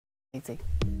Easy.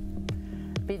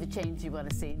 Be the change you want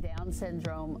to see. Down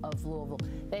syndrome of Louisville.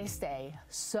 They stay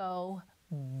so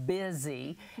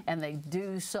busy and they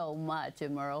do so much,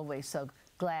 and we're always so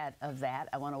glad of that.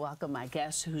 I want to welcome my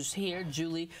guest who's here,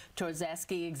 Julie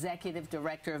Torzewski, Executive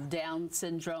Director of Down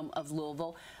Syndrome of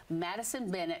Louisville,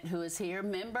 Madison Bennet, who is here,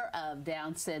 member of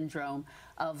Down Syndrome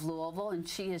of Louisville, and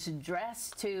she is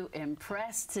dressed to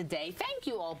impress today. Thank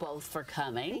you all both for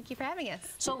coming. Thank you for having us.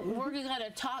 So we're going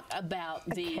to talk about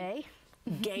the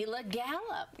Gala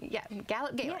Gallop. Yeah,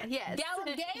 Gallop Gala. Yes. Gallop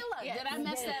Gala. Yes. Did I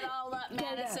mess that all up,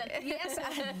 Madison? Yes,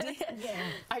 I did. Yeah.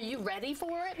 Are you ready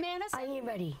for it, Madison? I am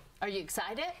ready. Are you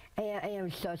excited? I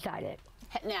am so excited.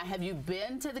 Now, have you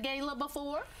been to the Gala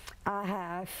before? I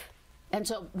have. And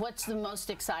so what's the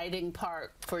most exciting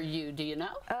part for you? Do you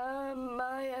know?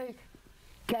 My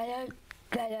Gala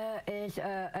is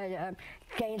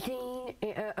dancing,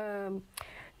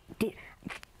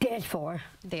 dance floor.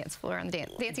 Dancing on the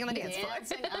dance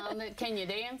floor. Can you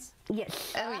dance?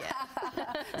 Yes. Oh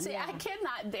yeah. See, I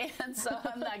cannot dance, so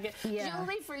I'm not good. Yeah.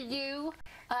 Julie, for you,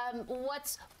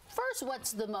 what's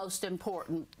the most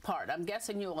important part? I'm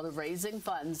guessing you all are raising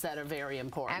funds that are very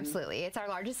important. Absolutely. It's our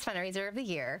largest fundraiser of the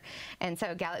year. And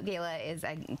so Gallop Gala is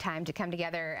a time to come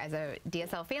together as a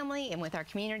DSL family and with our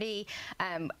community.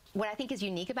 What I think is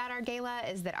unique about our gala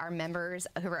is that our members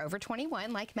who are over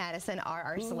 21, like Madison, are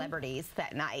our celebrities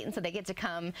that night. And so they get to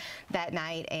come that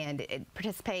night and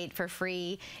participate for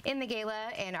free in the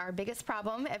gala. And our biggest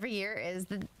problem every year is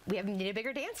that we need a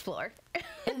bigger dance floor.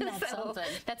 Isn't that something?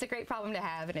 That's a great problem to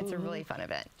have, and it's a really fun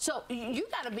event. So you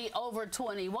got to be over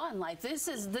 21. Like this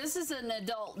is an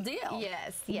adult deal.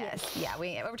 Yes. Yeah,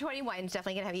 we over 21 is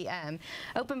definitely going to have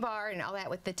open bar and all that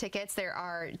with the tickets. There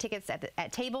are tickets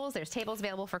at tables. There's tables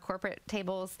available for corporate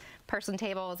tables, person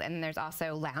tables, and there's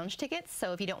also lounge tickets.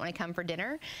 So if you don't want to come for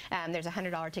dinner, there's a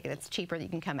 $100 ticket that's cheaper that you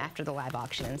can come after the live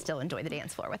auction and still enjoy the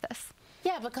dance floor with us.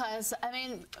 Yeah, because I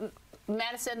mean,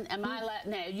 Madison, am I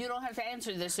now? You don't have to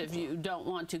answer this if you don't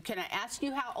want to. Can I ask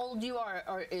you how old you are,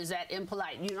 or is that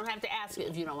impolite? You don't have to ask it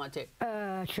if you don't want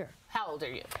to. Sure. How old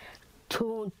are you?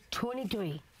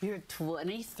 23. You're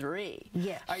 23.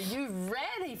 Yes. Are you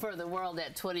ready for the world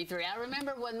at 23? I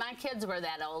remember when my kids were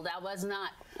that old, I was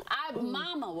not.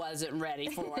 Mama wasn't ready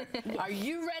for it. Are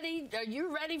you ready? Are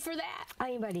you ready for that? I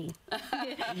am ready.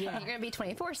 Yeah. You're going to be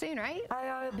 24 soon, right?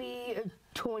 I'll be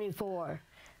 24.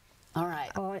 All right.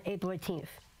 On April 18th.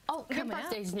 Oh, your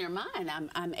birthday's near mine.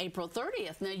 I'm April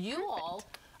 30th. Now you all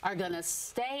are going to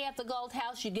stay at the Galt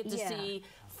house. You get to see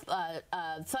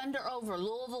Thunder over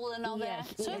Louisville and all that.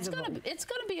 So it's going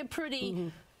to be a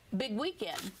pretty big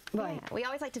weekend. Right. Yeah. We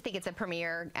always like to think it's a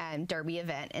premier Derby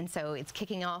event, and so it's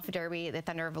kicking off Derby, the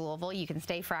Thunder of Louisville. You can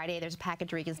stay Friday. There's a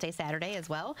package where you can stay Saturday as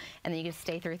well, and then you can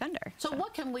stay through Thunder. So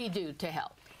what can we do to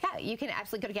help? Yeah, you can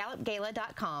absolutely go to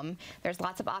gallopgala.com. There's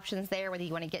lots of options there, whether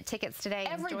you want to get tickets today.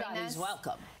 Everybody's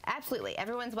welcome. Absolutely,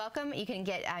 everyone's welcome. You can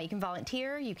get, you can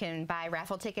volunteer, you can buy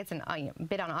raffle tickets and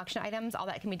bid on auction items. All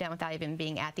that can be done without even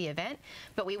being at the event.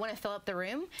 But we want to fill up the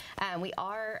room. We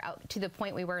are to the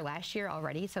point we were last year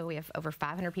already, so we have over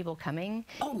 500 people coming.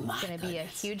 Oh my! It's going to be a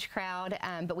huge crowd,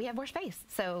 but we have more space,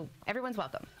 so everyone's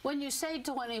welcome. When you say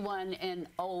 21 and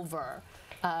over,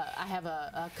 I have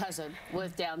a cousin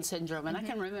with Down syndrome, and I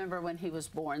can remember when he was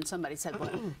born, somebody said, well,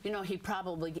 you know,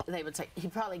 they would say, he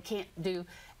probably can't do,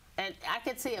 and I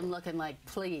could see him looking like,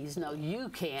 please, no, you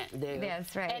can't do.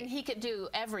 That's right. And he could do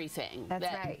everything. That's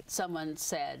that right. Someone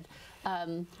said.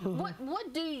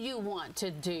 What do you want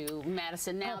to do,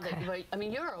 Madison, now that, I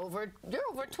mean, you're over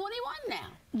 21 now.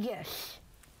 Yes.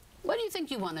 What do you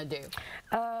think you want to do?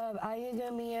 I am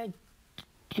going to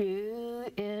do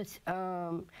is,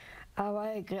 I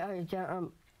like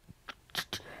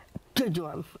to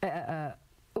drum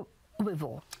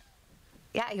Louisville.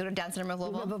 Yeah, you go to Down syndrome of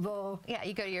Louisville. Louisville. Yeah,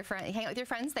 you go to your friend, you hang out with your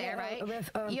friends there, right?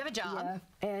 You have a job.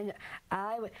 Yeah, and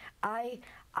I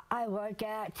work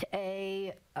at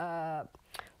a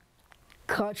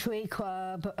country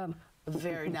club.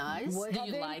 Very nice. Do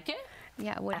you like it?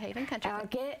 Yeah, Woodhaven Country I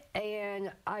Club. like it, and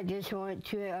I just want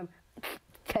to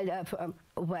set up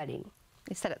a wedding.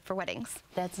 You set up for weddings.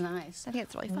 That's nice. I think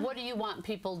it's really fun. What do you want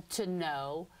people to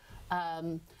know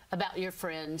about your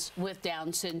friends with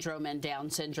Down syndrome and Down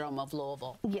syndrome of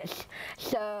Louisville? Yes.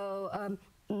 So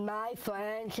my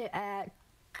friends at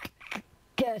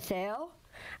DSL,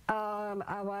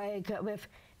 I like with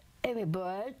Amy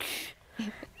Butch.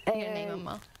 You're gonna name them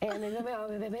all. And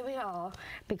name all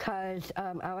because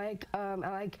I like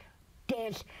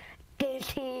dance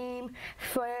team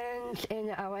friends,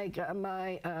 and I like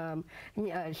my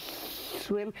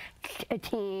swim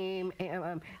team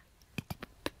and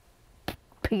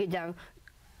pick it down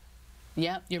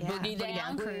Yep, your Yeah, boogie Boogie down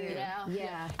Down crew. crew.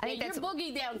 Yeah. I think your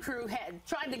boogie down crew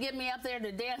tried to get me up there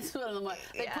to dance with them.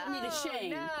 They put me to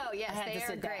shame. No, yes, I had they to are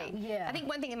sit great. down. Yeah. I think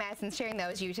one thing that Madison's sharing though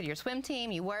is you said your swim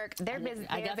team, you work. They're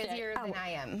busier than I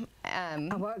am.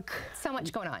 I work. So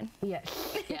much going on. Yes.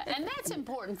 Yeah, and that's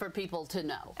important for people to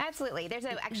know. Absolutely. There's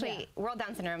actually World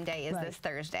Down Syndrome Day is this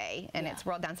Thursday, and it's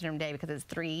World Down Syndrome Day because it's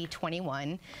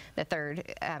 321, the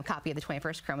third copy of the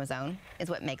 21st chromosome is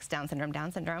what makes Down syndrome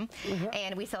Down syndrome.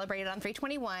 And we celebrated on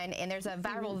 321, and there's a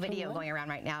viral video going around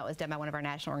right now. It was done by one of our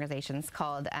national organizations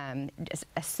called Just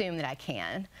Assume That I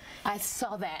Can. I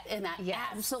saw that, and I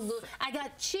absolutely, I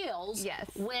got chills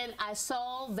when I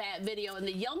saw that video. And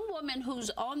the young woman who's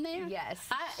on there,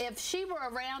 if she were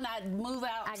around, I'd move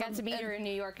out. I got to meet her in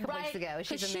New York a couple weeks ago.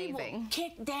 She's amazing. She will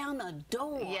kick down a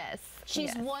door. Yes.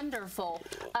 She's wonderful.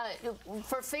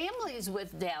 For families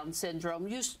with Down syndrome,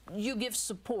 you give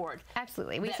support.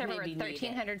 Absolutely. We serve over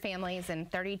 1,300 families in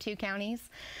 32 counties.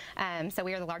 So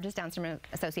we are the largest Down syndrome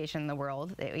association in the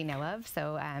world that we know of.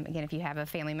 So again, if you have a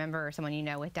family member or someone you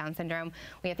know with Down syndrome,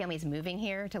 we have families moving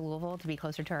here to Louisville to be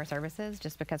closer to our services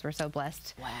just because we're so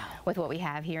blessed with what we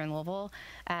have here in Louisville.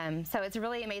 So it's a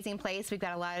really amazing place. We've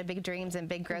got a lot of big dreams and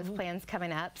big growth plans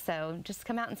coming up. So just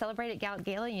come out and celebrate at Gallop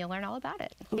Gala and you'll learn all about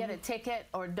it. Get a ticket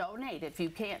or donate. If you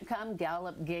can't come,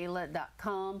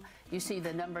 gallopgala.com. You see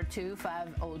the number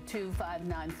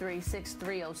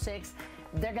 2-502-593-6306.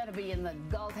 They're going to be in the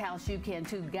Galt House. You can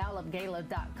too.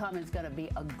 Gallopgala.com is going to be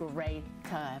a great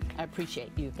time. I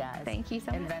appreciate you guys. Thank you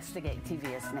so much. Investigate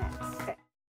TV is next.